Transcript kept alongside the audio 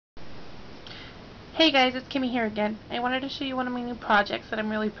Hey guys, it's Kimmy here again. I wanted to show you one of my new projects that I'm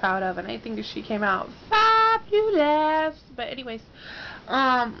really proud of, and I think she came out fabulous. But anyways,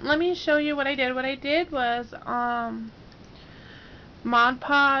 let me show you what I did. What I did was, Mod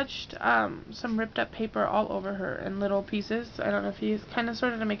Podged, some ripped up paper all over her in little pieces. I don't know if you kind of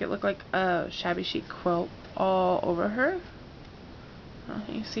sort of to make it look like a shabby chic quilt all over her.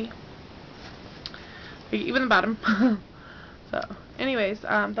 You see? Even the bottom. So, anyways,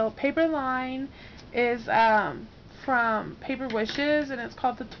 the paper line is from Paper Wishes, and it's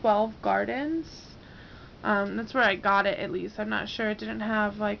called the 12 Gardens. That's where I got it, at least. I'm not sure. It didn't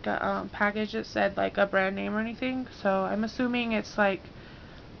have like a package that said like a brand name or anything, so I'm assuming it's like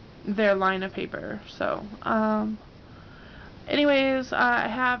their line of paper. So, anyways, I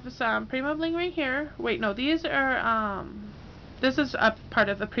have some Prima Bling right here. Wait, no, these are this is a part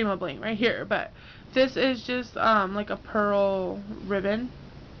of the Prima Bling right here, but this is just like a pearl ribbon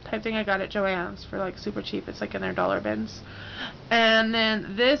type thing. I got at Joann's for like super cheap. It's like in their dollar bins. And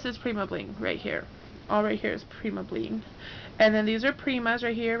then this is Prima Bling right here. All right here is Prima Bling. And then these are Primas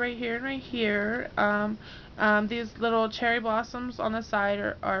right here, right here, and right here. These little cherry blossoms on the side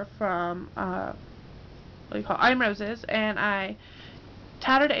are from what do you call it? I'm Roses, and I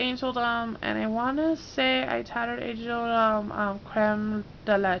tattered angel them, and I want to say I tattered angel them creme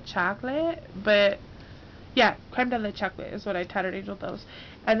de la chocolate, but yeah, creme de la chocolate is what I tattered angel those.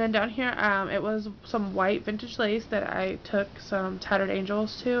 And then down here, it was some white vintage lace that I took some tattered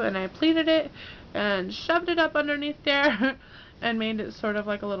angels to, and I pleated it and shoved it up underneath there and made it sort of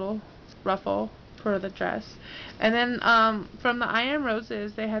like a little ruffle for the dress. And then from the I Am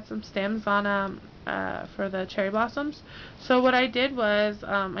Roses, they had some stems on for the cherry blossoms. So what I did was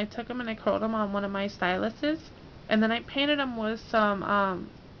I took them and I curled them on one of my styluses, and then I painted them with some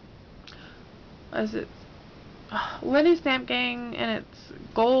what is it? Lindy Stamp Gang, and it's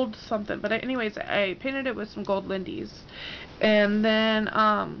gold something. But anyways, I painted it with some gold Lindy's, and then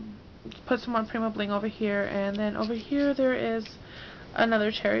put some more Prima Bling over here, and then over here there is another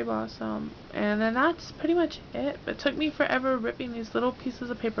cherry blossom, and then that's pretty much it. But it took me forever ripping these little pieces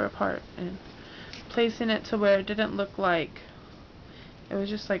of paper apart and placing it to where it didn't look like it was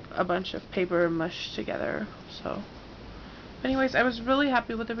just like a bunch of paper mushed together. So anyways, I was really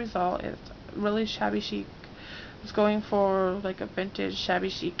happy with the result. It's really shabby chic. I was going for like a vintage shabby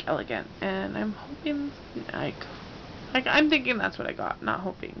chic elegant, and I'm hoping like I'm thinking that's what I got, not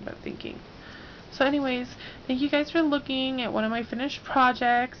hoping but thinking. So anyways, thank you guys for looking at one of my finished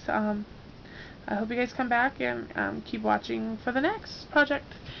projects. I hope you guys come back and keep watching for the next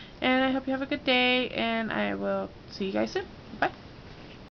project, and I hope you have a good day, and I will see you guys soon.